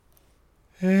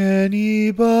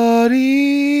Anybody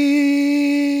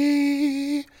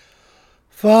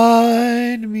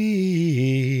find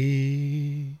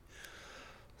me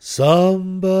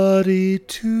somebody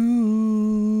to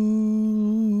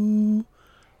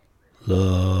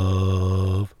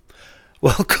love?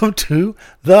 Welcome to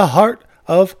The Heart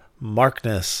of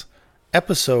Markness,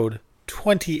 episode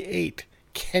 28.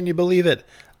 Can you believe it?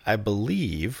 I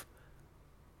believe.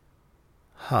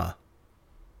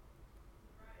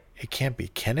 It can't be.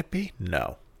 Can it be?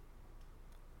 No.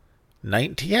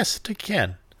 19. Yes, it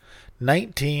can.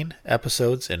 19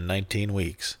 episodes in 19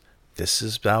 weeks. This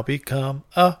has now become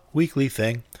a weekly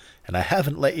thing, and I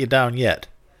haven't let you down yet.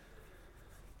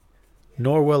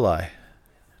 Nor will I.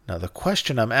 Now, the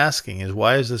question I'm asking is,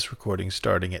 why is this recording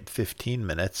starting at 15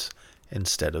 minutes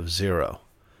instead of 0?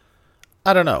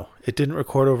 I don't know. It didn't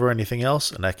record over anything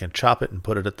else, and I can chop it and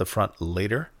put it at the front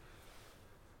later.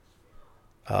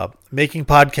 Making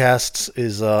podcasts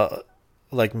is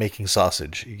like making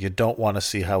sausage. You don't want to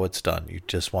see how it's done. You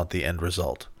just want the end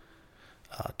result,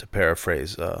 to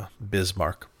paraphrase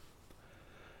Bismarck.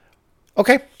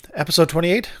 Okay, episode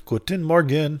 28, Guten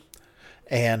Morgen.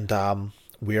 And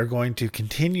we are going to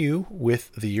continue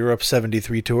with the Europe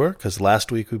 73 tour, because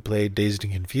last week we played Dazed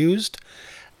and Confused,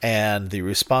 and the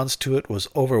response to it was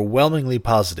overwhelmingly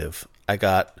positive. I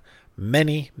got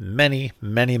many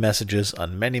messages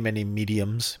on many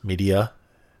meteor,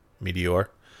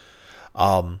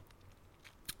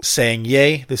 saying,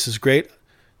 yay, this is great.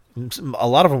 A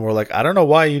lot of them were like, I don't know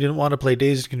why you didn't want to play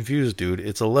Dazed and Confused, dude.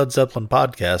 It's a Led Zeppelin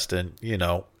podcast, and,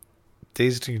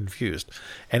 Dazed and Confused.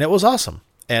 And it was awesome,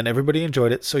 and everybody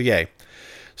enjoyed it, so yay.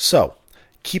 So,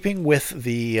 keeping with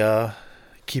the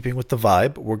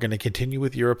vibe, we're going to continue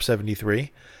with Europe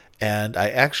 73. And I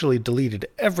actually deleted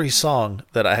every song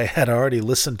that I had already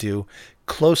listened to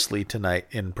closely tonight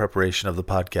in preparation of the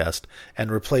podcast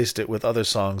and replaced it with other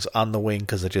songs on the wing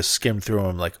because I just skimmed through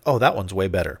them like, oh, that one's way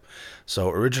better. So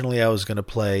originally I was going to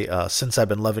play Since I've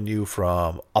Been Loving You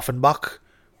from Offenbach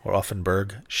or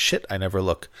Offenburg. Shit, I never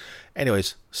look.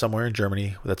 Anyways, somewhere in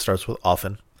Germany that starts with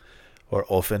Offen or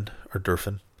Offen or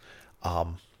Dürfen.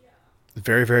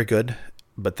 Very, very good.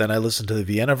 But then I listened to the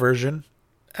Vienna version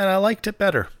and I liked it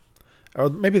better. Or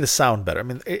maybe the sound better. I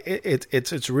mean,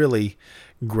 it's really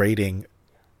grading.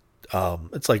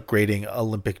 It's like grading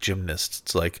Olympic gymnasts.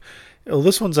 It's like,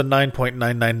 this one's a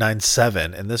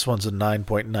 9.9997 and this one's a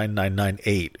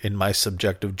 9.9998 in my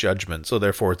subjective judgment. So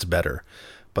therefore, it's better.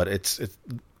 But it's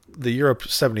the Europe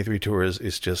 73 tour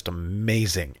is just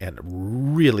amazing and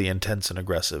really intense and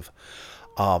aggressive.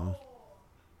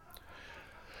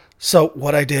 So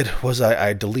what I did was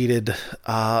I deleted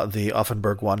the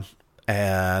Offenburg one.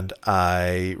 And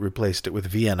I replaced it with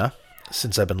Vienna,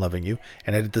 Since I've Been Loving You.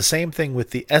 And I did the same thing with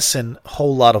the Essen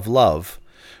Whole Lotta Love,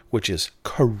 which is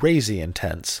crazy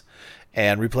intense,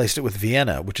 and replaced it with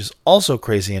Vienna, which is also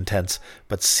crazy intense,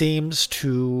 but seems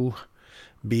to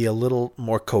be a little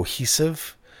more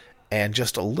cohesive, and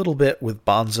just a little bit with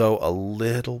Bonzo, a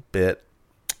little bit,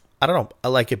 I don't know, I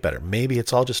like it better. Maybe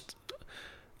it's all just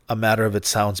a matter of it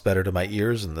sounds better to my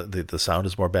ears and the sound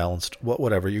is more balanced.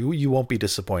 Whatever, you won't be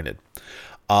disappointed.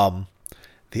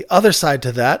 The other side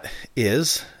to that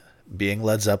is being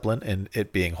Led Zeppelin and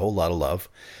it being Whole Lotta Love.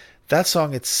 That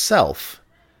song itself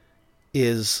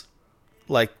is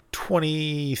like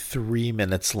 23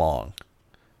 minutes long.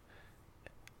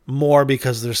 More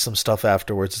because there's some stuff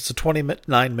afterwards. It's a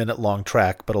 29-minute long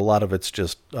track, but a lot of it's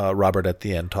just Robert at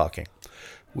the end talking.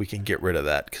 We can get rid of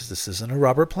that because this isn't a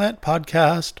Robert Plant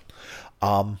podcast.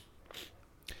 I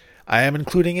am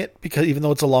including it because even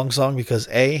though it's a long song, because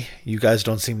A, you guys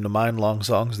don't seem to mind long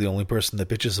songs. The only person that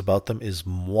bitches about them is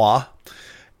moi.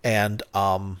 And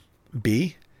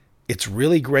B, it's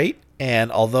really great.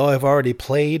 And although I've already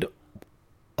played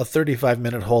a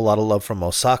 35-minute Whole Lotta Love from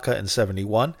Osaka in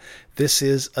 71, this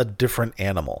is a different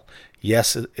animal.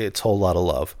 Yes, it's Whole Lotta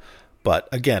Love. But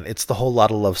again, it's the Whole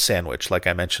Lotta Love sandwich, like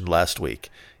I mentioned last week.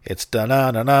 It's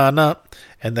da-na-na-na-na,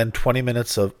 and then 20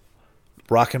 minutes of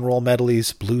rock and roll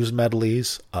medleys, blues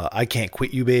medleys, I Can't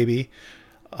Quit You Baby,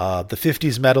 the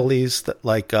 50s medleys,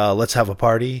 like Let's Have a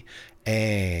Party,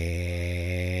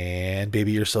 and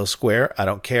Baby You're So Square, I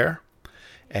Don't Care.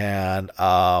 And,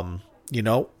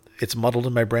 it's muddled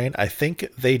in my brain. I think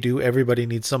they do Everybody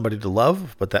Needs Somebody to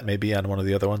Love, but that may be on one of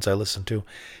the other ones I listen to.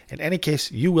 In any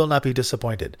case, you will not be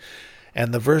disappointed.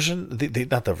 And the version, the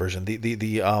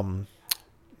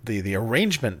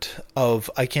arrangement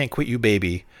of I Can't Quit You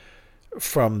Baby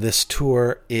from this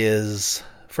tour is,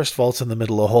 first of all, it's in the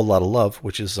middle of A Whole Lotta Love,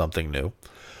 which is something new.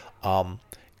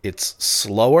 It's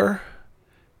slower.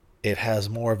 It has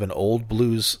more of an old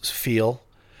blues feel.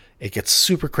 It gets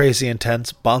super crazy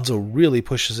intense. Bonzo really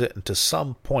pushes it into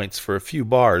some points. For a few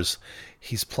bars,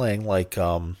 he's playing like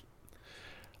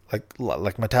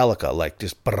Metallica, like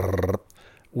just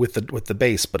with the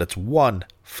bass, but it's one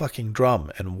fucking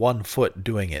drum and one foot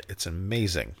doing it. It's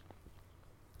amazing.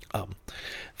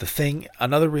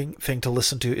 Another thing to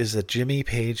listen to is that Jimmy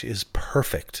Page is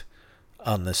perfect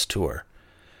on this tour.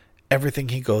 Everything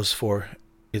he goes for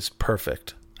is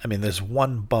perfect. I mean, there's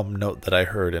one bum note that I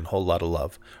heard in Whole Lotta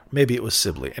Love. Maybe it was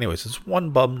Sibley. Anyways, it's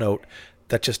one bum note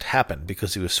that just happened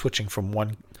because he was switching from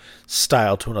one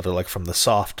style to another, like from the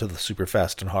soft to the super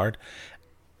fast and hard.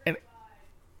 And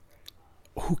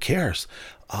who cares?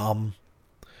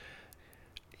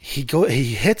 He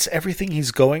hits everything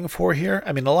he's going for here.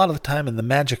 I mean, a lot of the time, and the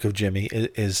magic of Jimmy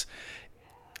is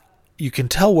you can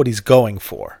tell what he's going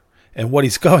for. And what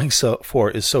he's going for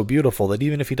is so beautiful that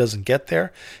even if he doesn't get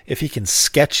there, if he can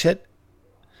sketch it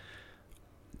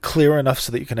clear enough so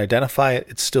that you can identify it,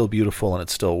 it's still beautiful and it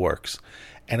still works.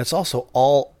 And it's also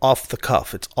all off the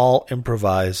cuff. It's all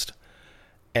improvised,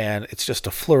 and it's just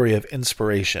a flurry of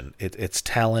inspiration. It's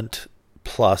talent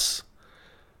plus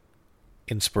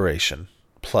inspiration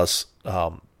plus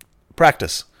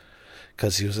practice,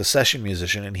 because he was a session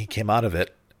musician and he came out of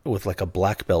it with like a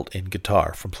black belt in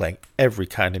guitar from playing every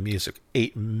kind of music,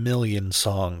 8 million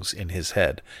songs in his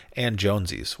head, and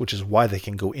Jonesy's, which is why they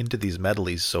can go into these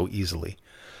medleys so easily.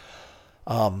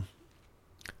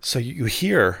 So you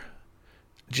hear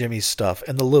Jimmy's stuff,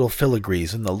 and the little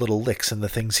filigrees and the little licks and the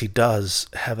things he does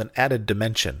have an added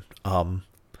dimension.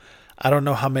 I don't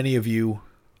know how many of you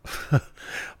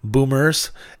boomers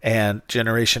and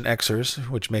Generation Xers,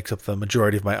 which makes up the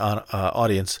majority of my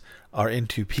audience, are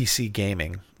into PC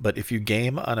gaming. But if you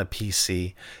game on a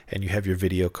PC and you have your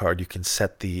video card, you can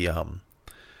set the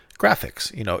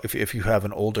graphics. You know, if you have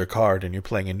an older card and you're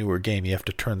playing a newer game, you have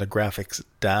to turn the graphics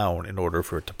down in order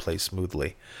for it to play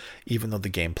smoothly. Even though the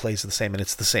game plays the same and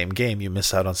it's the same game, you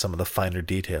miss out on some of the finer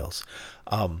details.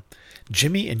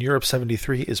 Jimmy in Europe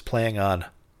 73 is playing on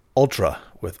Ultra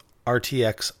with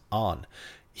RTX on.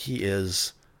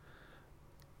 It's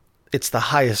the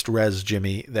highest res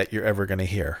Jimmy that you're ever going to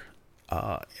hear.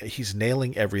 He's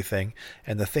nailing everything,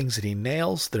 and the things that he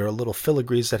nails, there are little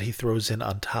filigrees that he throws in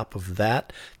on top of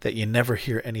that you never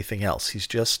hear anything else. He's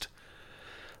just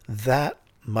that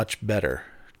much better.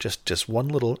 Just one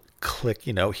little click,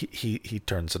 you know, he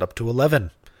turns it up to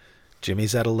 11.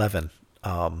 Jimmy's at 11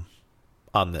 on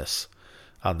this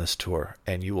tour,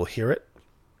 and you will hear it.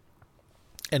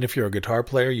 And if you're a guitar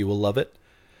player, you will love it.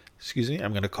 Excuse me,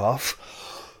 I'm going to cough.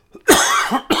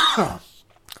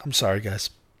 I'm sorry, guys.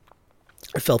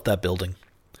 I felt that building.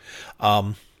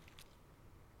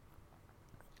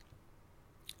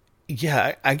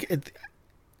 Yeah, I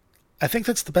think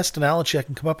that's the best analogy I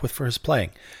can come up with for his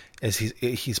playing, is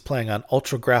he's playing on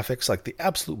ultra graphics, like the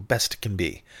absolute best it can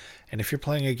be. And if you're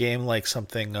playing a game like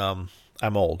something, I'm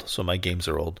old, so my games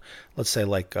are old. Let's say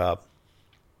like,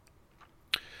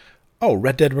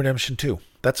 Red Dead Redemption 2.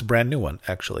 That's a brand new one,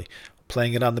 actually.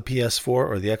 Playing it on the PS4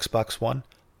 or the Xbox One,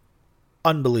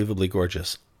 unbelievably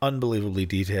gorgeous, unbelievably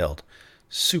detailed,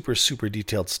 super, super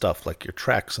detailed stuff, like your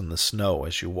tracks in the snow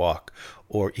as you walk,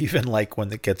 or even like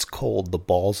when it gets cold, the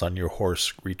balls on your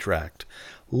horse retract.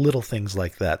 Little things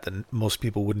like that most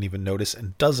people wouldn't even notice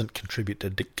and doesn't contribute to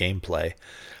gameplay,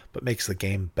 but makes the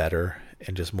game better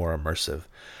and just more immersive.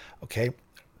 Okay,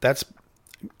 that's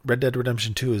Red Dead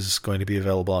Redemption 2 is going to be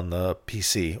available on the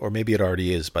PC, or maybe it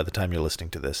already is by the time you're listening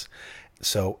to this.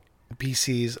 So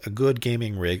PC's a good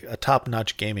gaming rig, a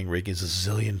top-notch gaming rig, is a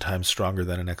zillion times stronger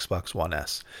than an Xbox One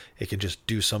S. It can just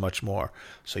do so much more.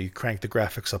 So you crank the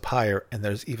graphics up higher, and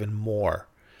there's even more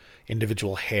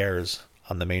individual hairs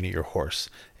on the mane of your horse,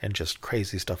 and just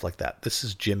crazy stuff like that. This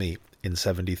is Jimmy in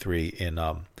 73, in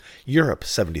Europe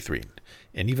 73.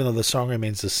 And even though the song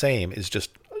remains the same, is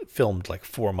just filmed like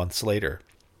 4 months later.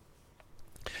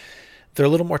 They're a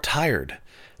little more tired.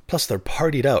 Plus, they're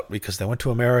partied out because they went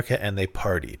to America and they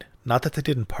partied. Not that they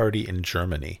didn't party in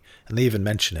Germany, and they even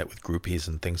mention it with groupies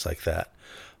and things like that.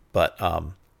 But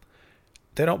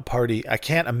they don't party. I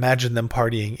can't imagine them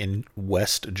partying in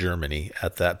West Germany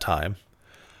at that time.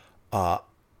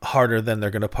 Harder than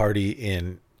they're going to party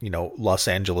in, Los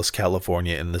Angeles,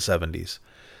 California in the 70s.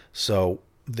 So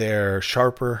they're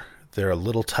sharper. They're a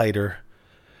little tighter.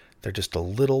 They're just a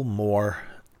little more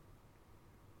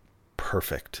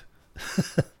perfect.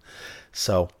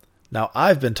 So now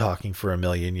I've been talking for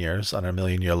 1,000,000 years on a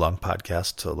 1,000,000-year long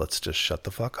podcast, so let's just shut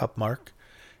the fuck up, Mark,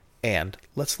 and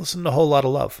let's listen to a Whole Lotta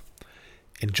Love.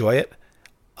 Enjoy it,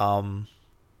 and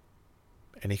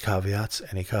Any caveats?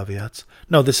 Any caveats?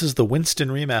 No, this is the Winston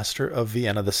remaster of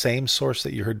Vienna, the same source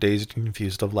that you heard Dazed and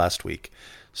Confused of last week.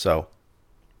 So,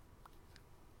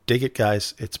 dig it,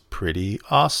 guys. It's pretty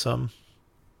awesome.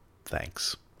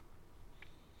 Thanks.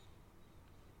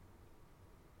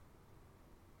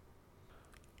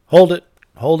 Hold it,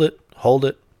 hold it, hold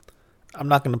it. I'm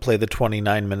not going to play the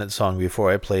 29-minute song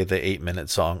before I play the 8-minute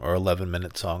song or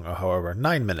 11-minute song or however,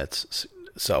 9 minutes.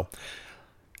 So,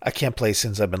 I can't play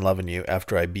Since I've Been Loving You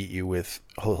after I beat you with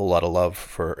Whole Lotta Love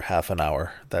for half an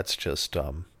hour. That's just,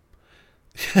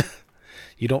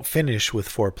 you don't finish with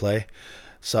foreplay.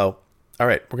 So, all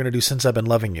right, we're going to do Since I've Been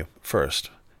Loving You first.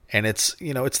 And it's,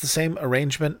 it's the same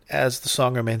arrangement as the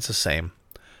song remains the same.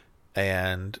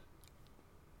 And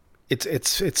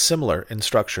it's similar in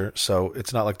structure, so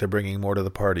it's not like they're bringing more to the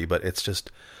party, but it's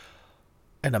just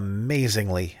an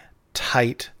amazingly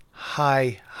tight,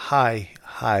 high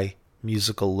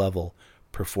musical level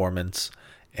performance.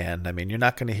 And I mean, you're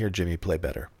not going to hear Jimmy play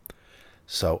better.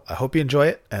 So I hope you enjoy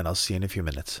it, and I'll see you in a few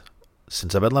minutes.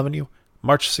 Since I've Been Loving You,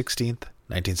 March 16th,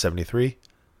 1973,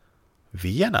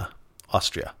 Vienna,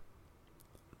 Austria.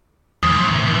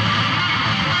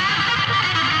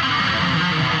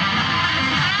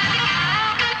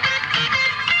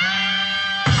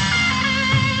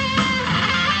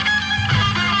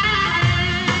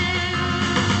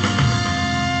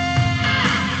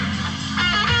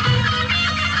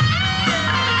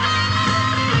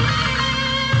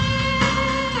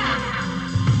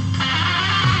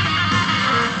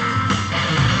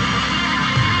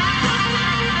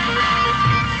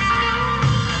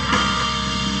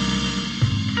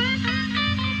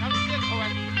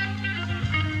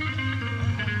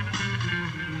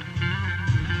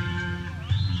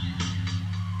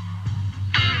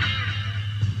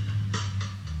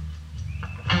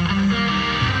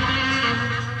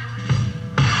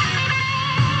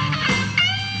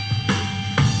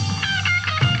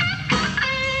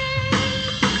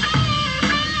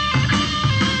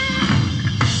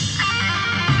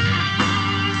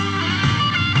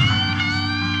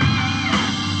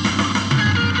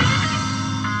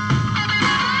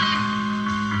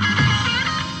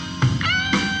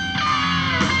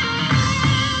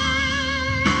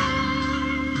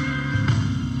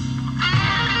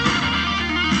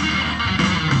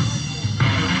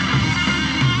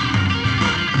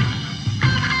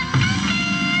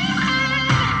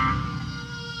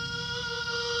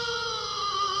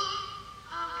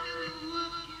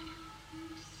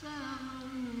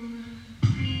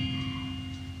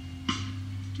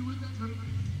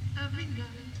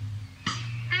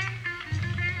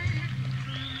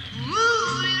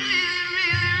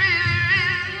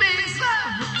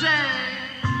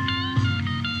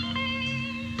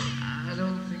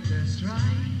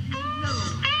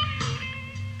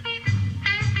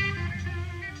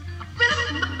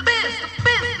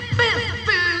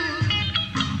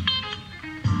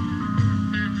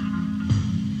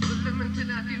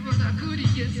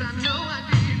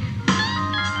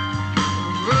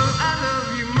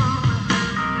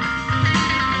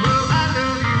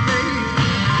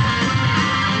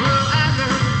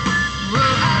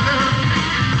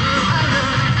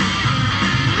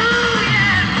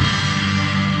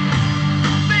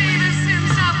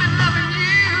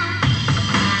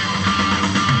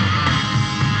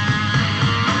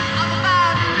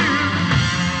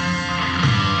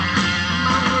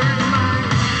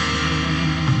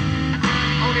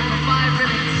 Only for 5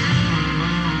 minutes.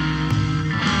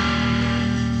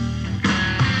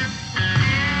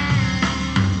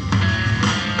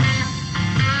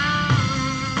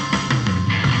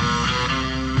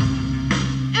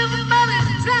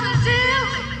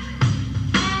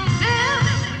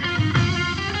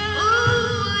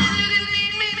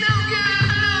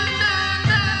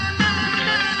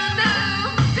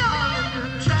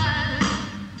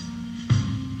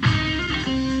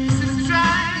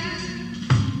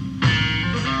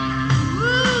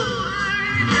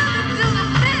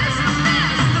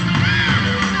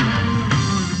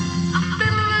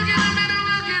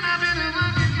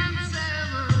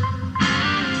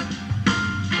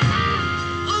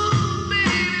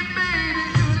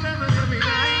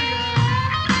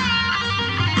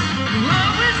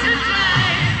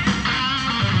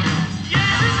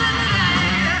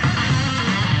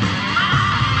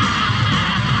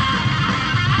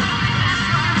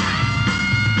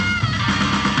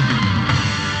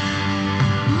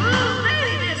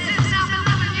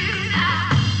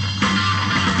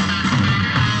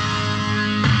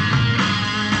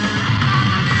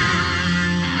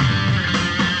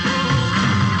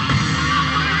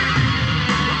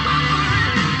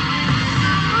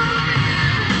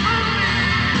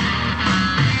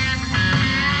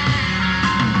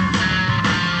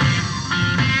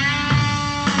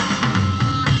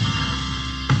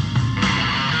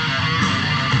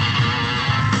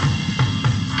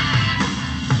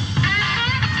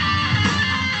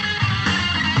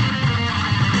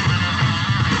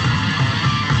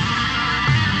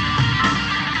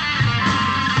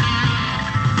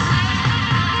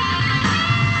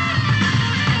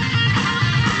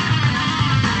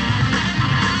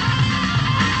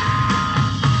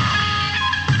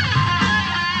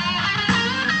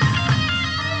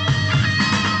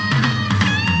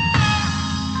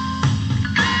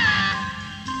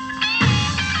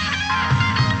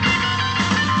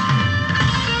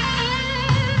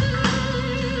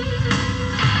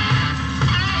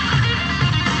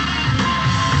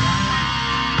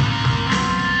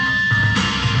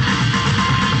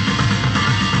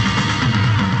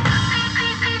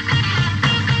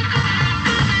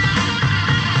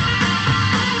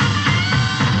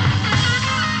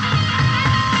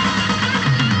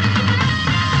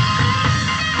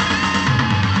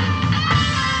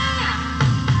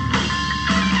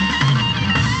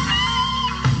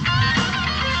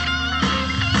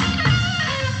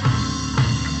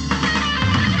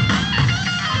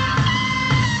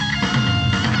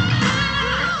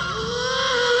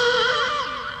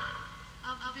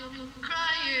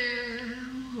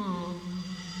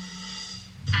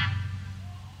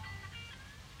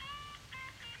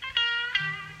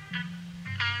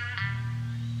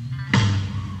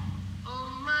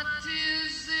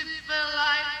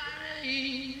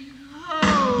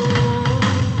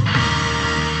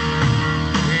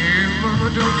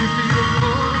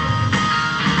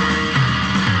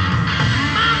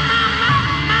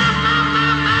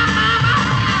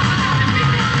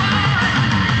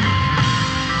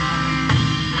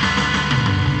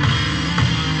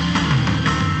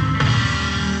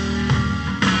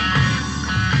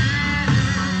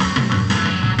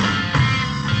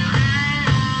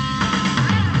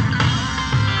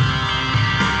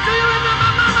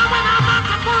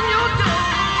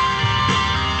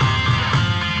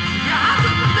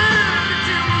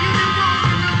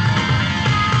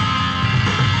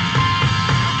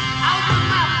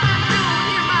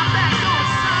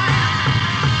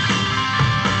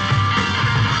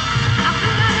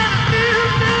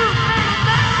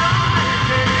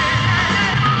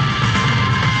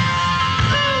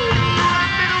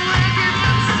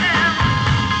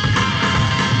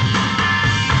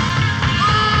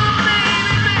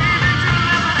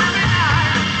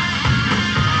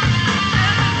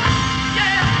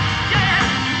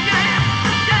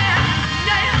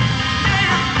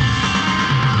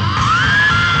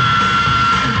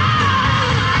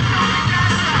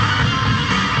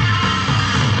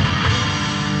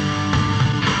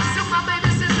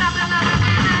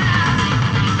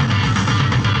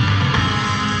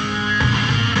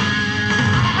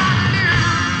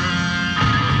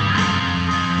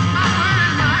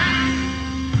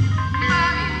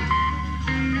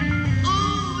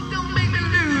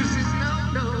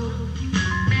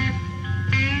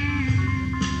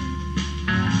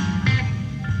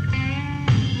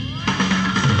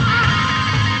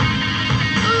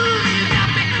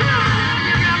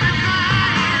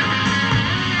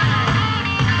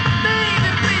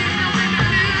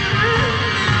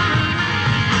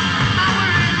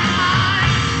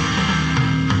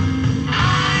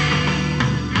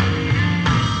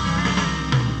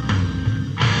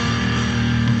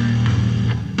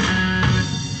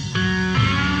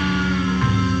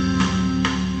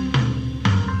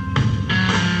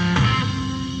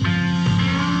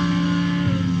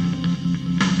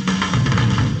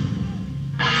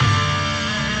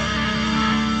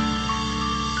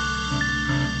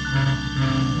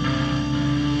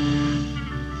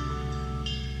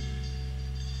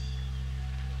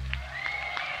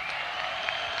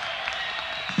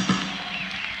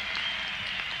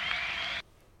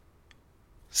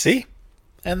 See?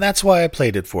 And that's why I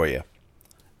played it for you.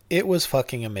 It was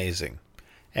fucking amazing.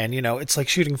 And, it's like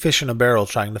shooting fish in a barrel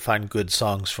trying to find good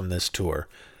songs from this tour.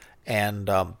 And,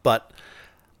 but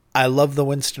I love the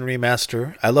Winston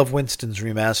remaster. I love Winston's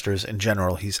remasters in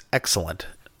general. He's excellent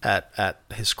at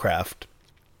his craft.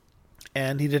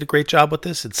 And he did a great job with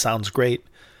this. It sounds great.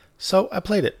 So I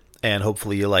played it. And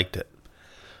hopefully you liked it.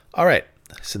 All right.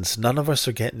 Since none of us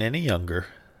are getting any younger,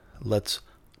 let's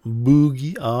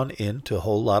boogie on into a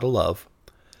Whole Lotta Love.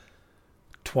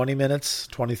 20 minutes,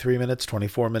 23 minutes,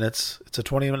 24 minutes. It's a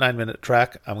 29-minute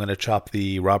track. I'm going to chop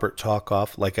the Robert talk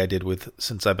off like I did with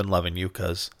Since I've Been Loving You,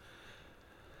 because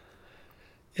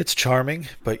it's charming,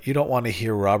 but you don't want to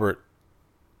hear Robert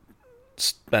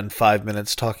spend 5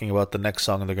 minutes talking about the next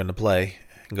song they're going to play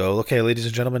and go, okay, ladies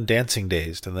and gentlemen, Dancing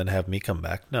Dazed, and then have me come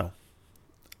back. No.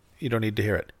 You don't need to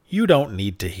hear it. You don't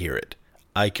need to hear it.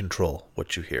 I control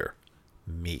what you hear.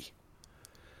 Me.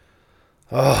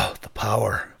 Oh, the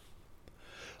power.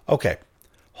 Okay,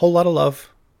 Whole Lotta Love.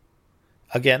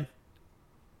 Again,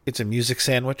 it's a music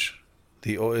sandwich.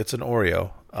 It's an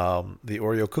Oreo. The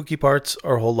Oreo cookie parts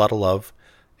are Whole Lotta Love,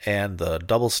 and the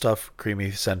double stuff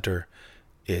creamy center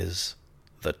is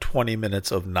the 20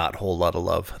 minutes of not Whole Lotta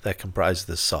Love that comprise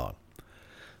this song.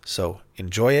 So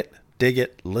enjoy it, dig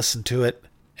it, listen to it,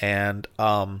 and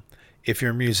if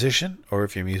you're a musician or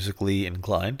if you're musically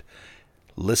inclined,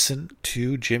 listen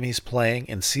to Jimmy's playing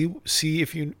and see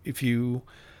if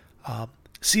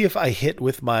I hit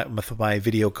with my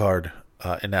video card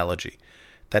analogy,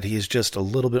 that he's just a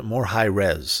little bit more high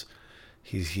res.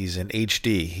 He's in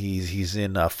HD. He's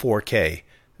in 4K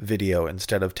video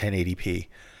instead of 1080p,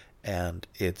 and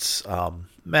it's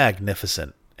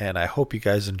magnificent. And I hope you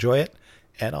guys enjoy it.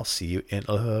 And I'll see you in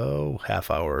a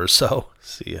half hour or so.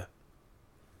 See ya.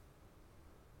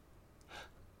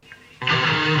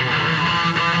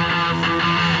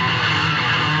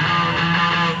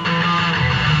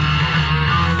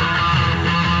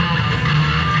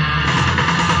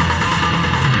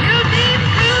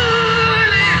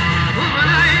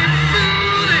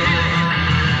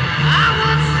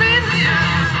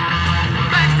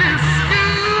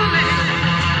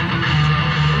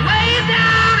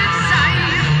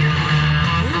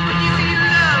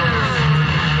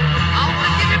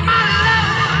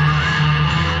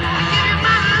 Give me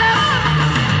my love.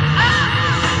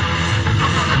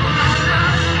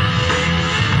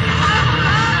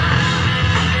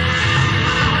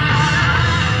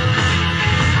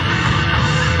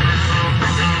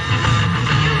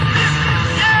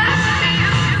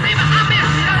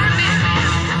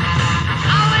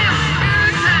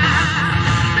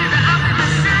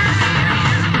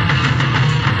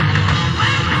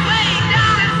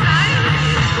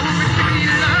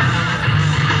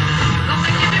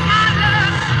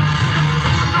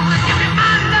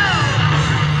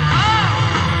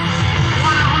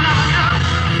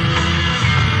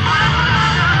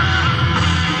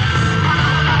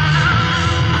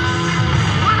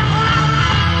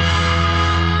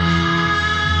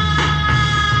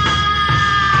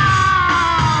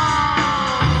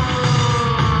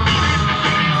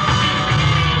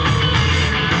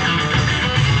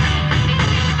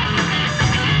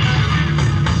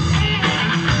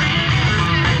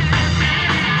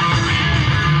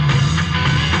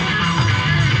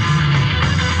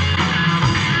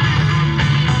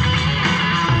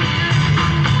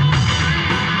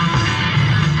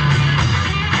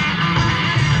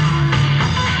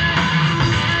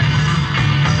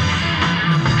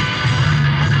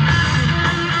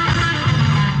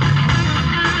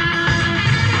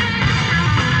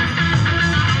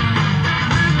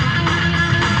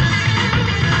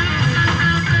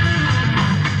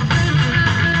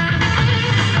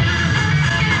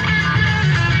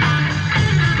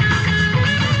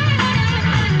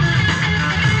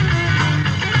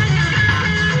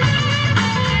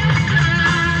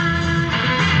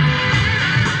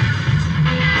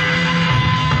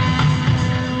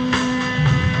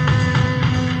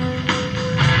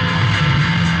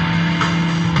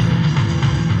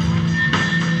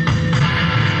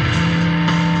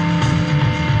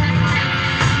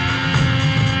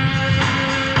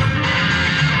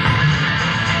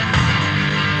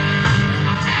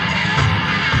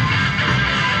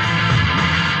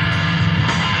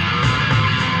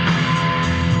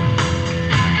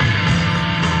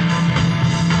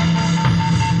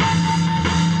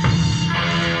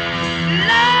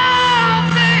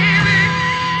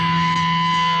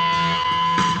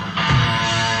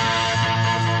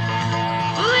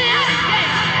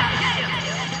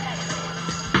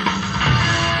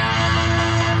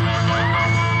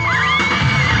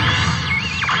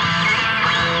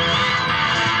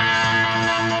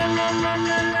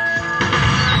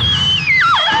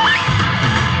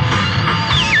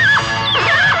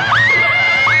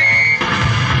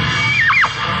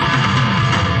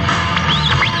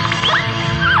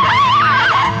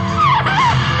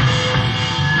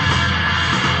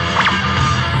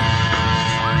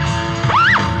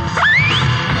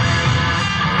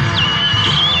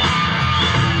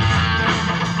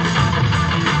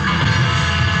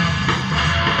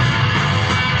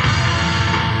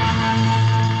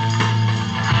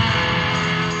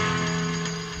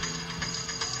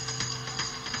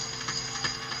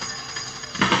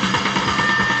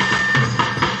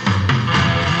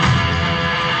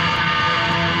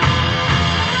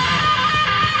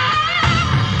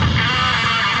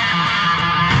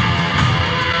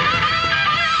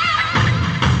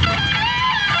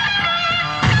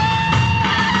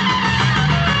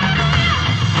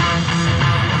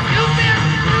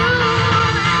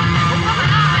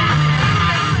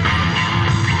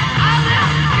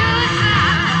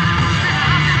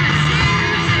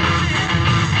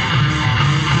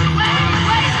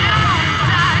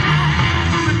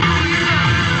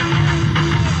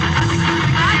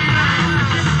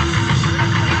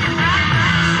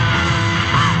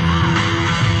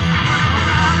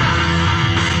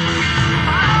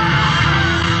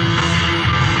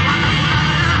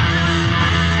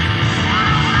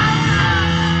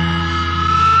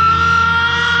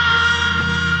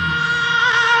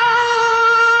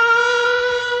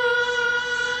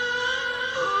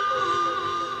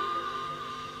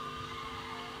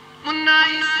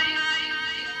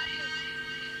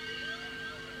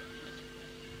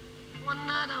 One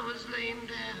night I was laying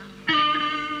down.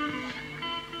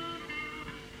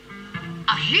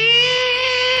 I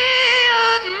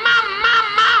heard mama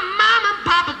and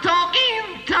papa talking.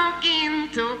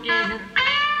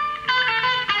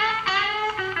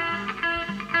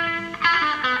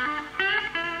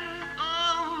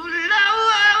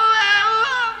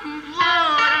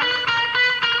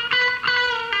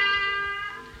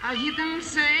 I hear them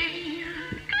say,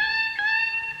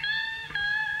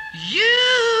 you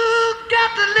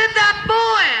got to let that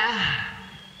boy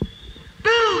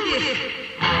boogie.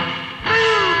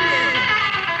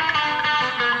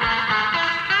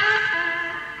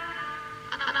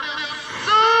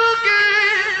 So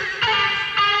good.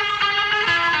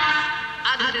 I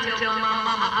didn't tell my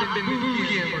mama I've been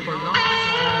boogieing for a long time.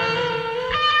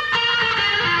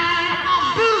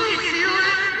 Boogie,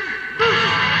 children.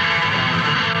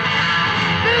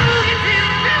 Boogie.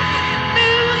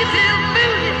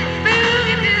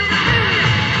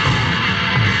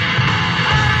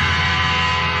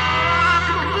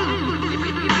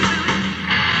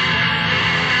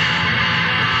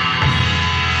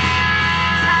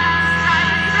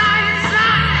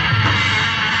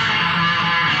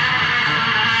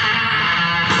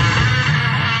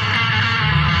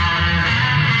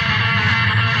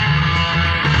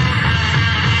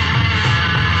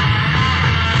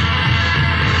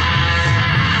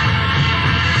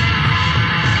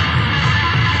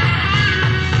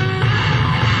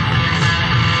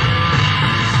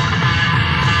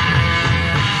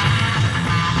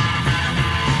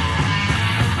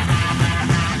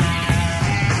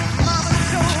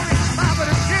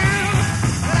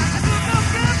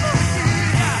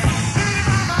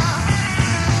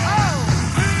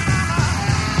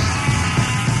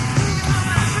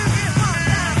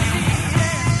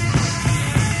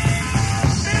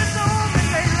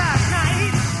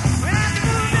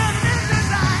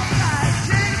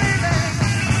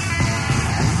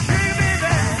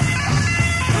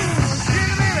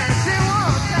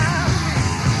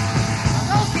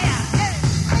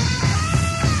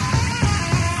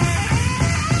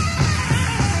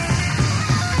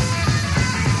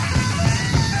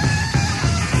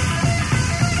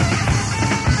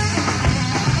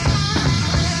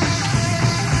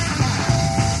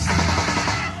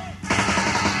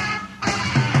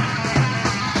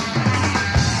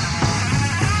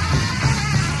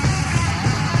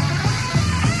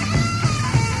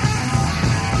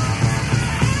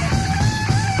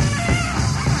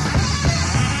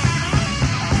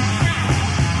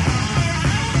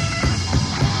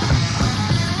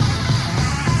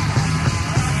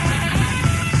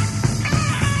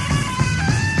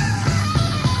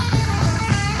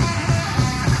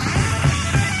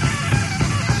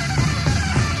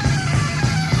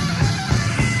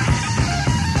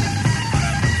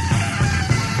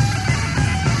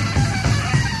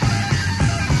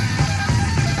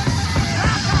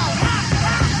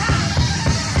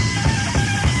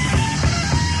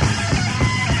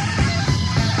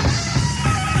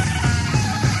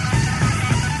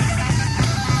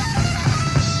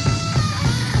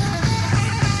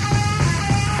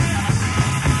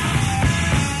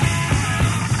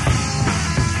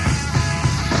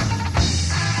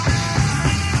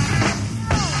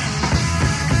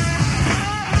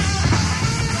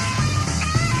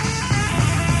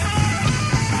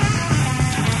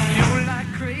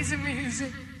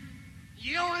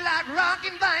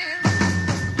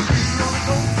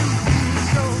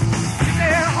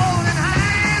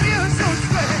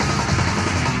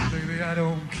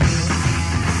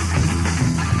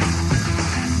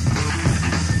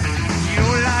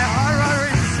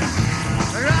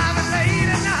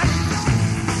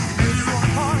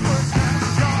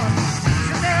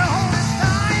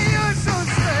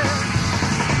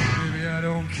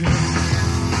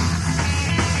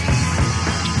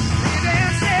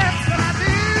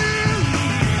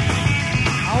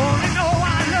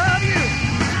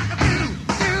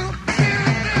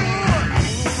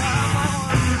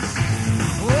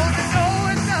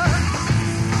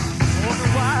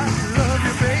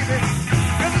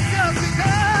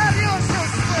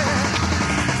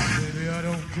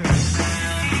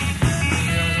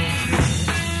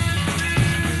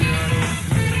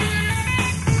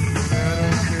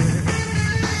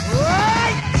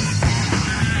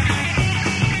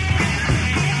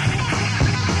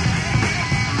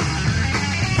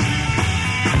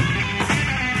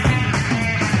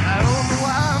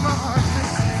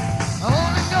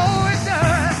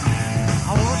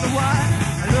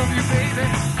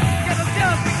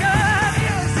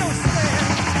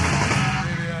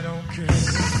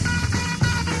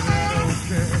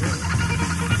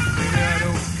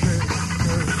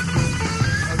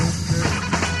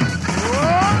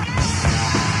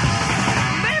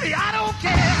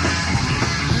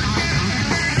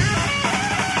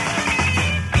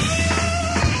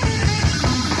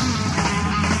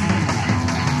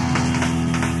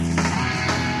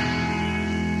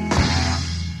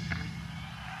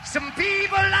 Some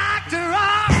people like to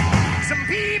rock, some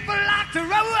people like to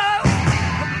roll.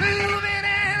 But moving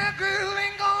and a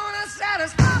grooving gonna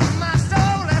satisfy my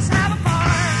soul. Let's have a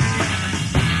party.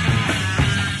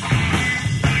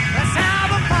 Let's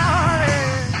have a party.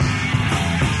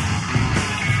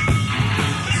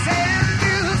 Send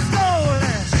you the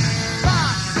stolen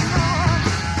box more.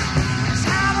 Let's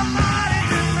have a party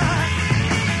tonight.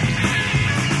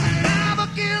 Never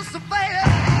kiss the bed,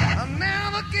 I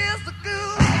never kiss the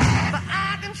good. But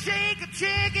I can shake it in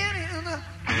the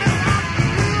middle of the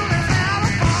room. Let's have a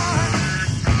party.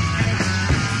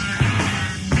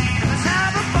 Let's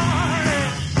have a party.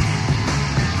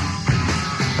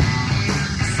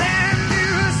 Send you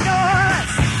a store,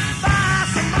 let's buy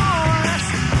some more. Let's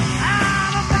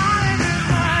have a party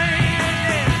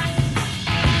tonight.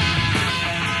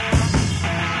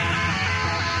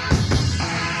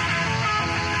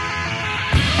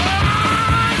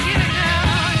 Oh, get it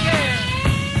now, yeah.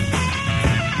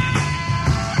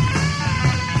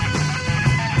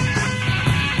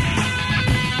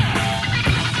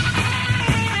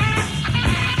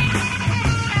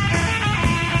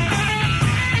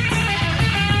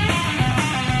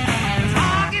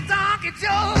 Honky Tonky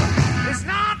Joe is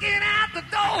knocking at the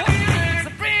door. So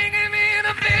bring him in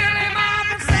and fill him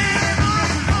up and send him on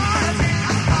the party.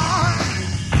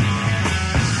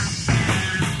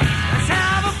 Let's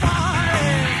have a party.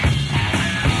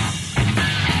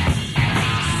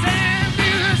 Send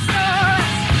you a store,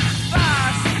 buy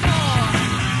some more.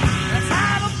 Let's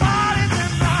have a party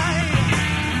tonight.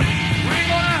 We're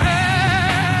gonna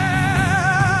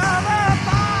have a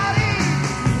party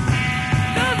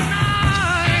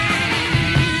tonight.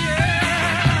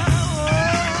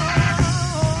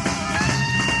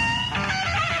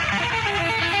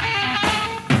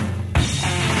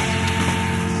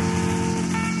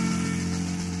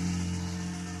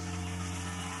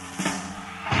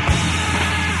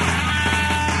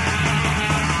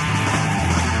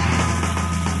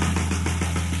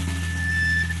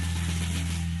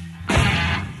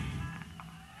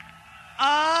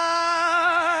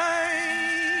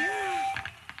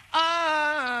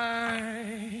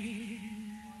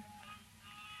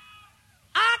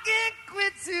 I can't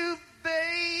quit you,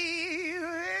 baby.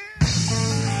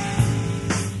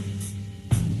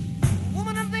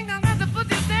 Woman, I think I'm going to put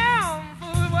you down for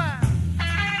a while.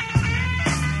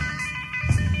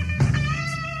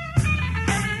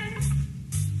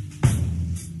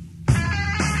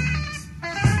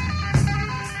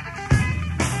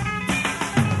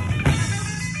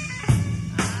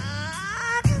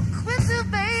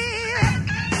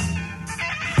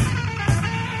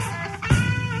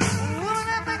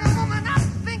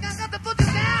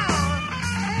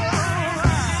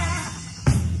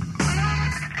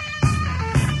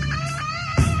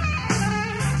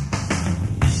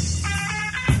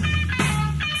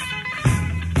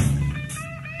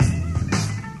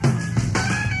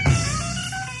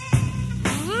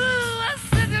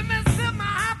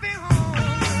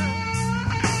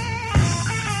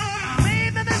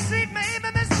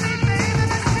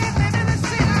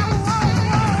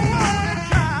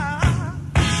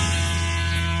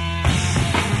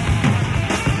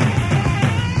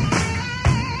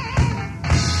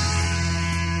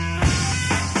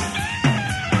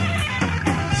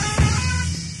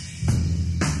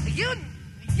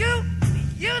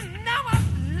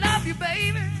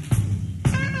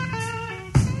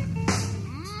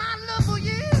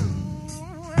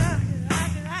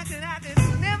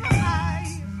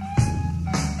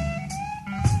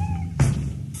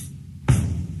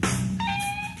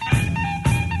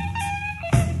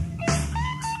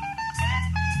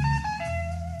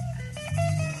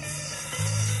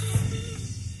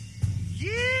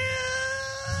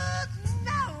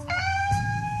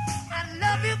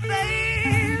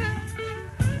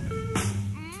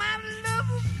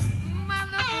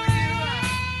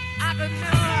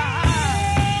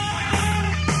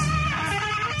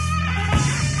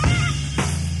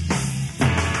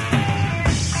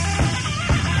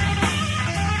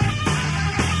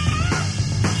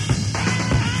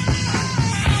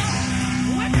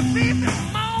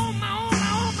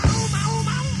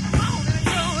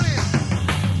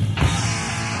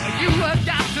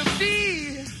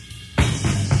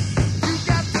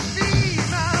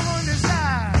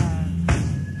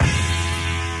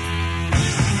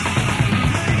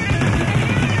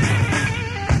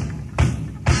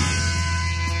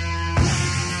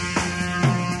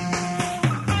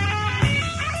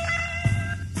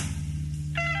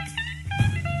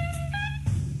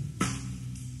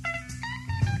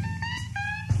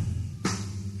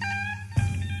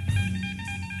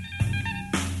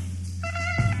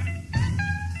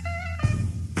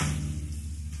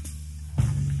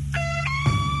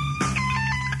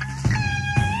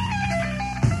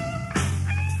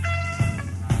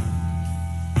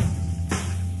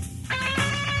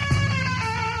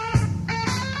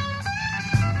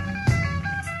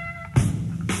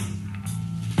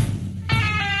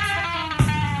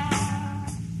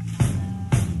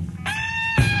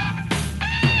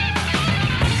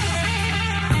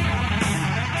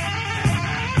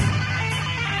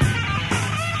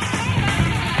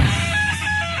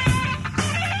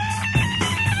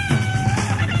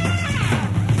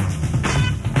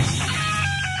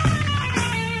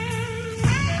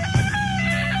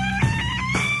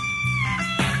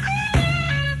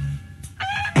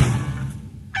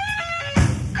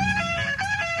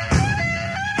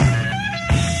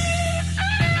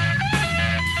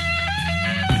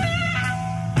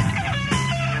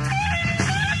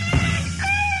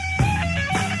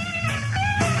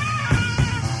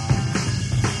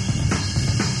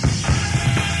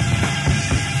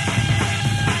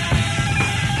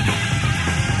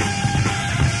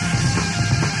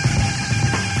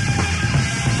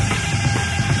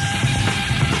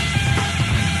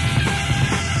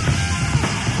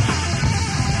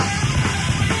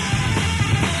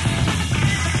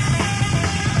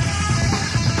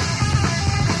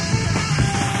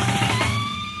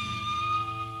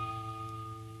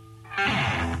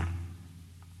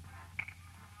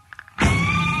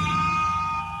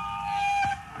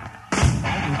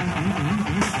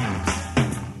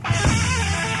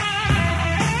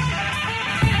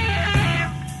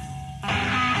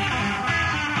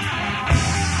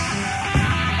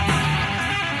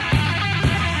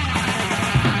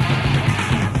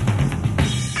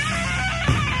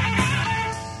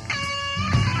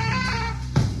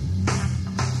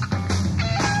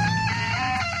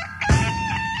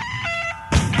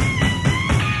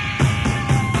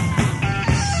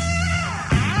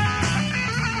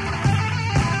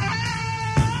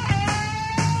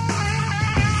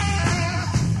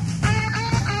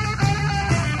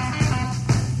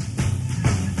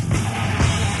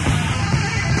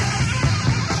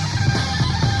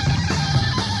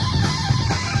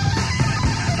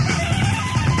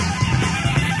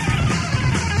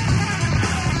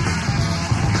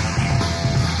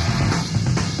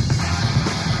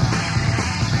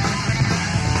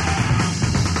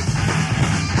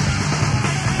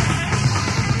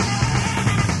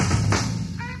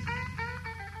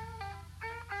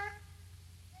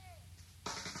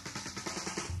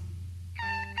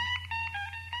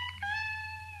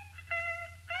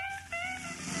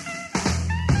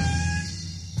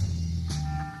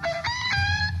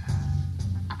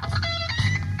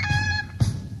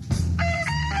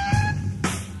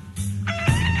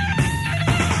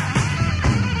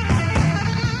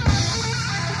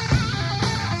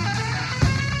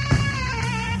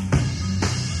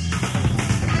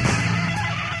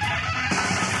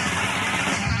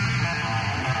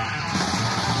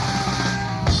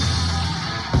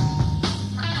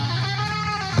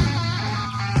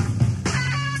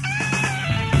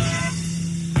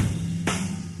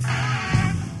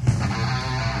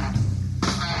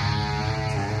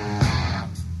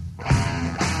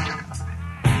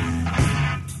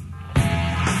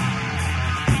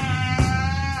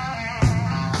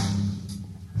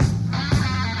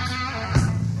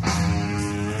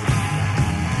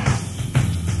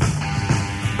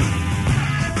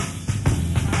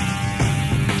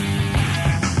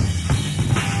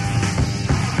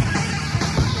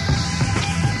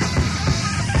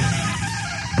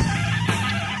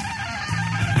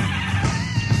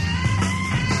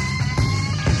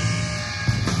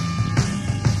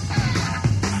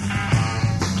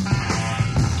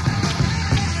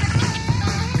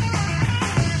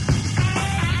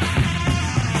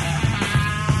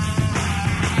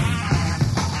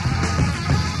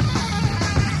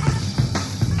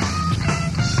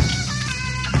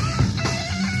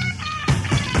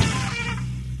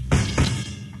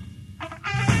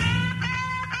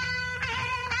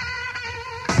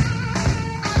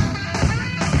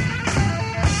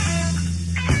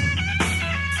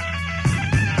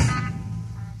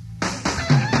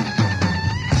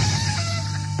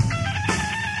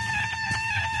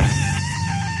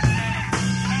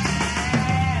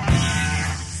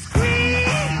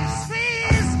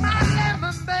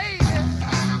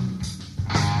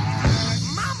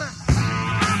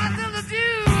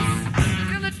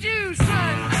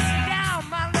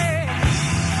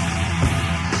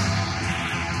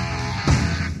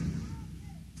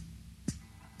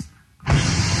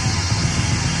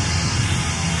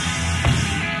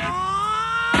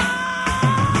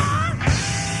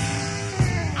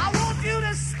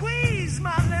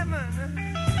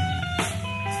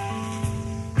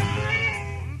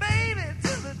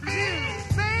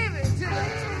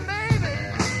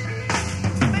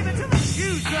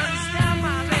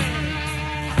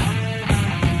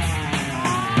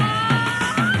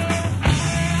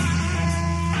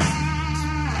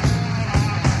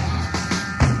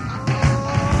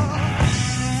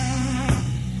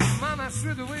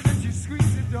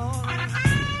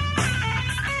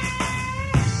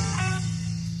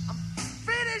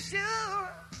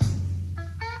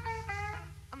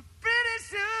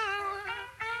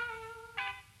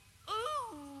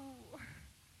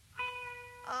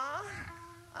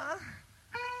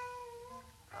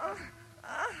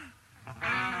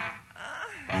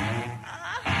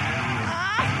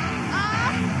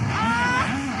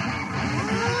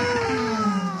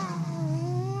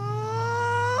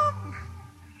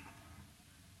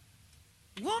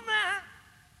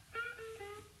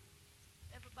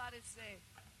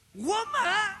 Woman,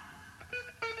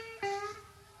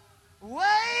 way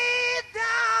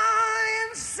down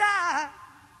inside,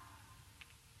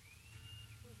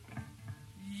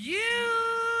 you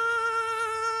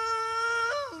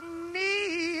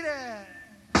need it.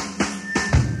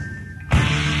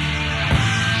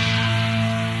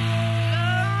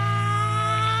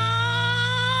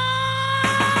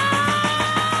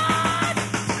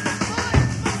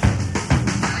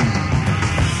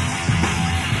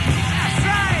 That's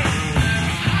right.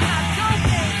 I'm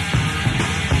joking.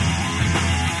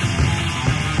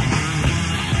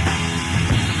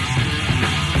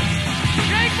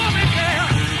 Shake for me, girl.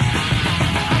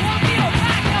 I want you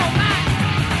back, your back.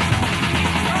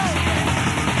 Oh,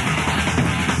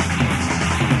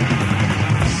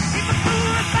 keep it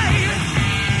cool, baby.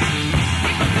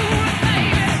 Keep it cool,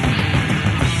 baby.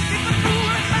 Keep it cool,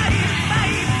 baby, baby,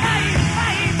 baby, baby,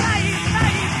 baby,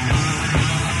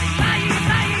 baby,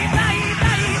 baby, baby,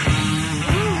 baby.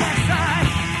 Ooh, that's right.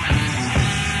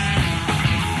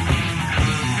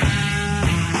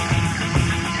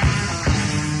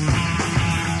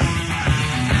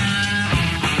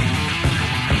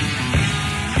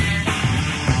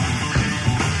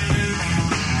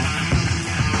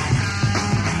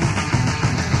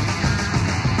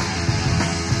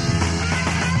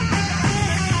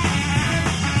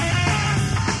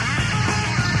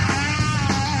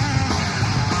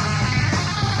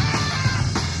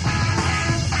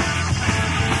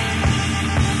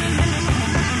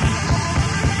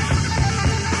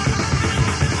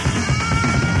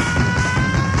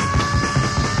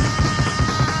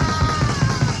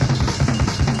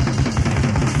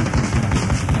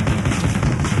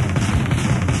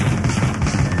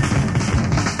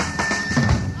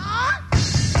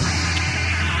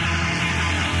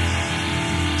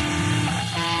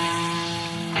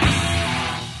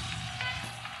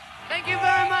 Thank you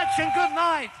very much and good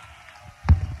night.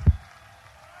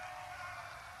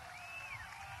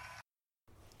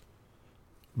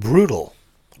 Brutal.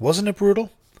 Wasn't it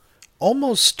brutal?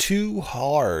 Almost too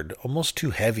hard, almost too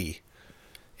heavy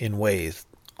in ways.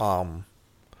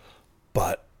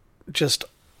 But just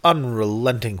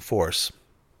unrelenting force.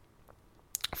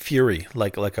 Fury,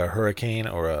 like a hurricane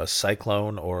or a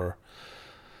cyclone or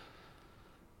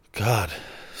God,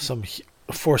 some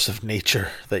force of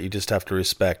nature that you just have to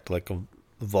respect, like a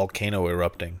volcano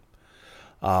erupting.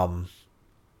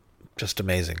 Just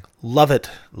amazing. Love it,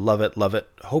 love it, love it.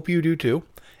 Hope you do too.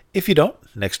 If you don't,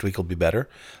 next week will be better.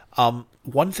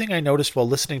 One thing I noticed while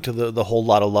listening to the Whole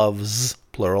Lotta Loves,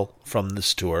 plural, from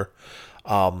this tour,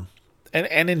 and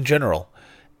in general,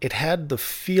 it had the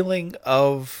feeling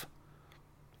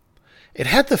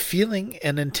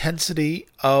and intensity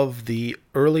of the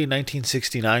early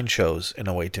 1969 shows in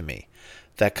a way to me.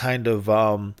 That kind of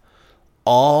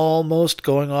almost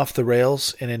going off the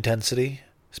rails in intensity,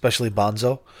 especially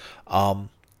Bonzo,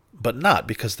 but not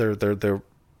because they're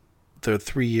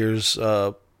 3 years,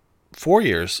 4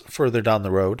 years further down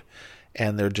the road,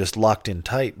 and they're just locked in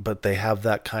tight. But they have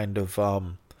that kind of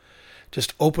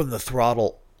just open the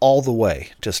throttle all the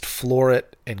way, just floor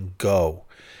it and go,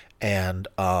 and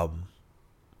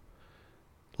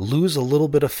lose a little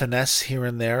bit of finesse here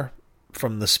and there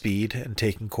from the speed and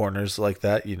taking corners like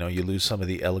that. You know, you lose some of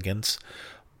the elegance,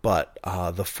 but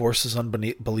the force is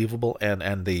unbelievable,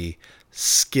 and the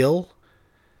skill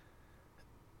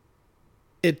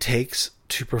it takes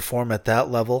to perform at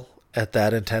that level, at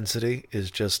that intensity,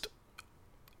 is just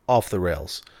off the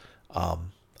rails.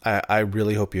 I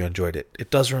really hope you enjoyed it. It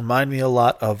does remind me a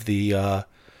lot of the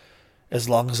As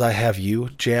Long As I Have You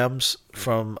jams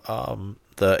from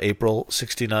the April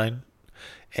 69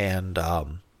 and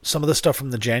some of the stuff from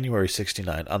the January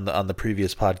 69 on the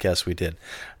previous podcast we did.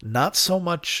 Not so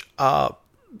much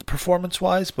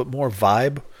performance-wise, but more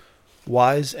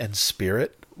vibe-wise and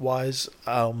spirit-wise.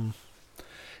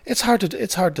 It's hard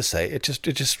to say.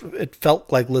 It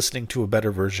felt like listening to a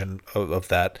better version of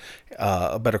that,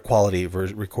 a better quality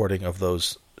recording of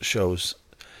those shows,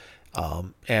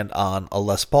 and on a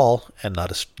Les Paul and not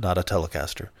a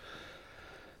Telecaster.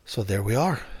 So there we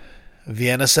are,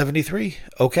 Vienna 73.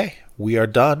 Okay, we are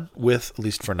done with, at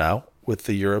least for now, with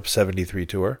the Europe 73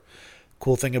 tour.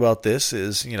 Cool thing about this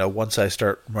is, once I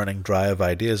start running dry of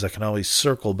ideas, I can always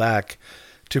circle back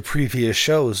to previous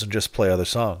shows and just play other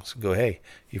songs. Go, hey,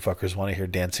 you fuckers want to hear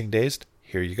Dancing Dazed?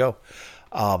 Here you go.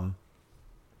 I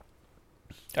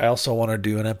also want to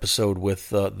do an episode with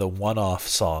the one-off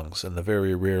songs and the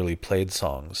very rarely played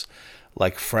songs,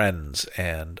 like Friends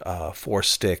and Four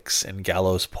Sticks and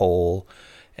Gallows Pole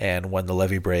and When the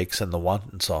Levee Breaks and the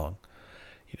Wanton Song.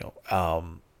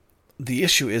 The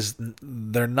issue is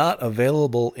they're not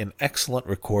available in excellent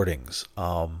recordings.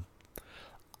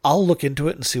 I'll look into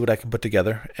it and see what I can put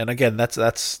together. And again,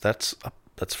 that's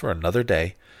for another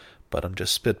day, but I'm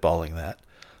just spitballing that.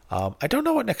 I don't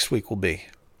know what next week will be.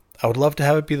 I would love to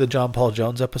have it be the John Paul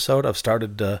Jones episode. I've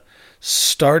started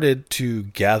to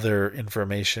gather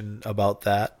information about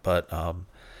that, but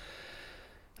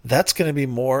that's going to be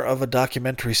more of a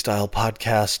documentary style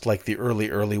podcast like the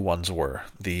early ones were.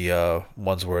 The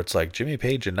ones where it's like Jimmy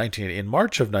Page in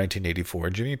March of 1984,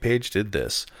 Jimmy Page did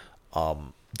this.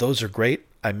 Those are great.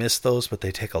 I miss those, but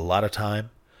they take a lot of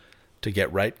time to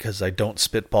get right because I don't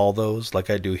spitball those like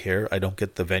I do here. I don't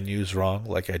get the venues wrong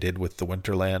like I did with the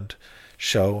Winterland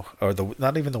show, or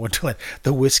not even the Winterland,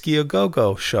 the Whiskey A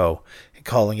Go-Go show,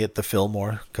 calling it the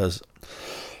Fillmore because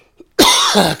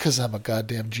I'm a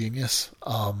goddamn genius.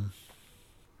 I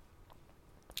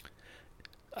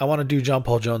want to do John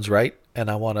Paul Jones right, and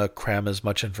I want to cram as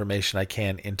much information I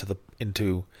can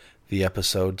into the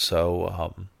episode,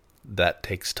 so that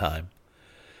takes time.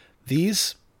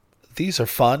 These are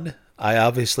fun. I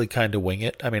obviously kind of wing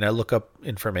it. I mean, I look up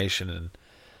information and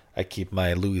I keep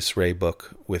my Louis Ray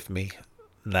book with me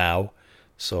now,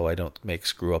 so I don't make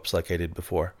screw ups like I did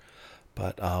before.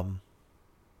 But all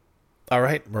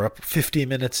right, we're up 50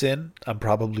 minutes in. I'm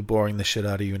probably boring the shit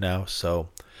out of you now, so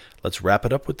let's wrap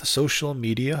it up with the social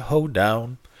media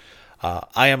hoedown.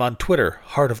 I am on Twitter,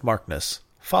 Heart of Markness.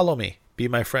 Follow me, be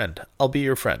my friend. I'll be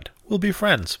your friend. We'll be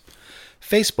friends.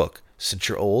 Facebook, since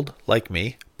you're old, like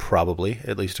me, probably,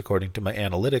 at least according to my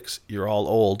analytics, you're all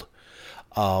old.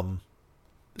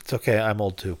 It's okay, I'm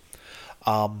old too.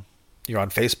 You're on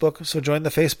Facebook, so join the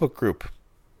Facebook group.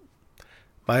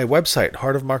 My website,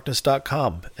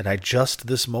 heartofmarkness.com, and I just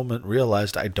this moment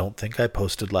realized I don't think I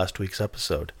posted last week's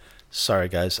episode. Sorry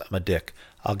guys, I'm a dick.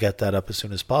 I'll get that up as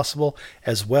soon as possible,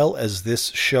 as well as this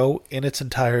show in its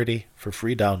entirety for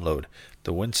free download.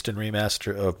 The Winston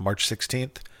remaster of March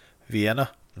 16th,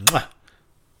 Vienna. Mwah!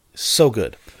 So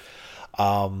good.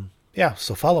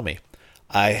 So follow me.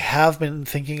 I have been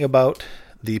thinking about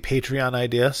the Patreon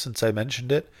idea since I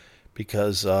mentioned it,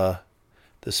 because the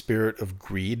spirit of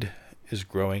greed is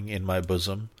growing in my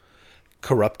bosom,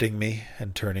 corrupting me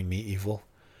and turning me evil.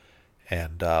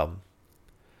 And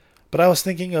but I was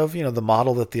thinking of, the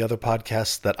model that the other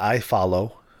podcasts that I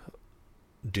follow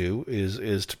do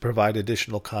is to provide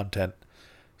additional content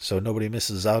so nobody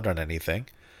misses out on anything.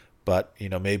 But,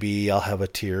 maybe I'll have a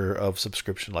tier of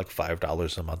subscription like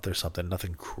 $5 a month or something,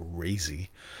 nothing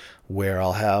crazy, where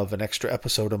I'll have an extra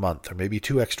episode a month, or maybe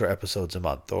 2 extra episodes a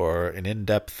month, or an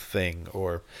in-depth thing,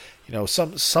 or,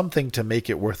 something to make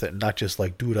it worth it, and not just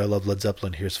like, dude, I love Led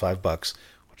Zeppelin, here's $5,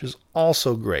 which is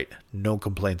also great. No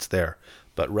complaints there.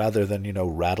 But rather than,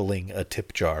 rattling a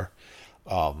tip jar,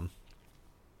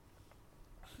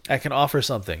 I can offer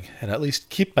something and at least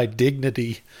keep my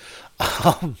dignity.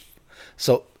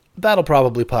 So that'll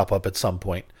probably pop up at some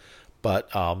point, but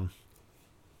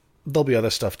there'll be other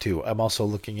stuff too. I'm also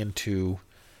looking into,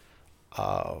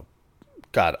 you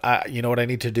know what I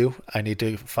need to do? I need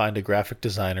to find a graphic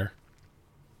designer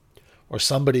or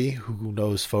somebody who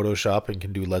knows Photoshop and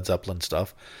can do Led Zeppelin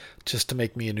stuff just to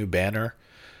make me a new banner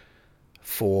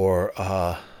for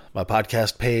my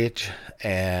podcast page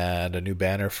and a new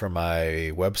banner for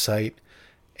my website,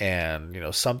 and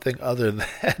something other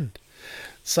than,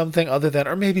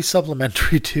 or maybe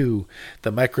supplementary to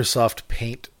the Microsoft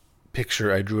Paint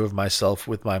picture I drew of myself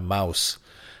with my mouse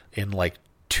in like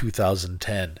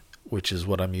 2010, which is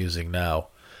what I'm using now.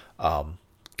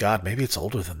 God, maybe it's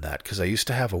older than that, because I used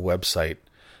to have a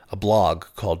blog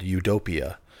called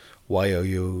Udopia,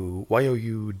 YOUDOP,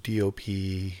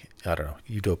 I don't know,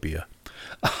 Utopia.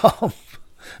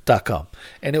 .com.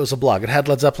 And it was a blog. It had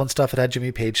Led Zeppelin stuff, it had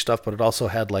Jimmy Page stuff, but it also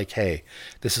had like, hey,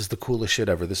 this is the coolest shit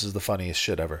ever, this is the funniest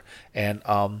shit ever. And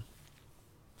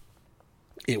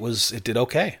it did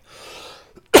okay.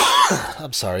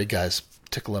 I'm sorry guys,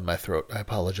 tickle in my throat, I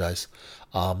apologize.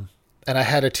 And I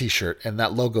had a t-shirt, and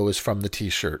that logo is from the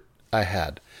t-shirt I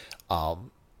had. And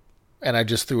I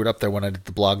just threw it up there when I did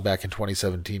the blog back in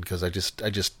 2017 because I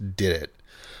just did it.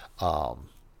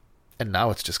 And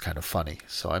now it's just kind of funny,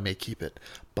 so I may keep it.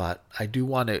 But I do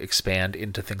want to expand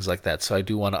into things like that, so I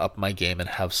do want to up my game and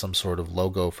have some sort of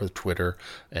logo for Twitter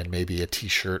and maybe a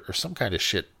t-shirt or some kind of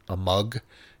shit, a mug.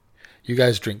 You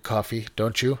guys drink coffee,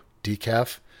 don't you?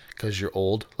 Decaf? Because you're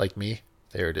old like me.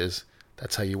 There it is.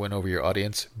 That's how you win over your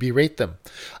audience. Berate them.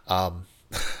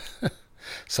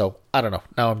 So, I don't know.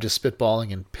 Now I'm just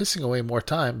spitballing and pissing away more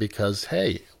time because,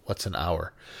 hey, what's an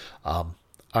hour? All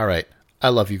right. I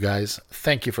love you guys.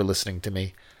 Thank you for listening to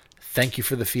me. Thank you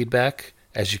for the feedback.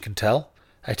 As you can tell,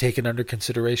 I take it under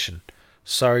consideration.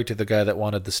 Sorry to the guy that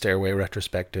wanted the Stairway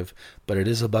retrospective, but it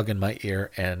is a bug in my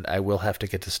ear, and I will have to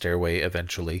get to Stairway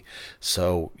eventually.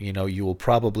 So, you will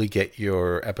probably get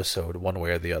your episode one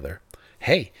way or the other.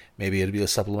 Hey, maybe it'll be a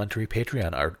supplementary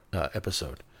Patreon art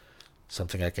episode.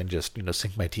 Something I can just,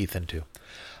 sink my teeth into.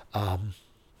 All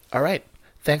right.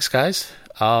 Thanks, guys.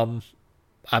 I'm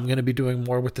going to be doing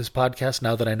more with this podcast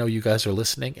now that I know you guys are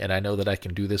listening, and I know that I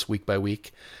can do this week by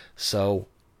week. So,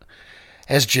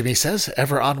 as Jimmy says,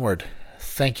 ever onward.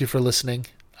 Thank you for listening.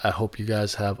 I hope you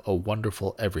guys have a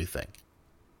wonderful everything.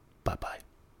 Bye-bye.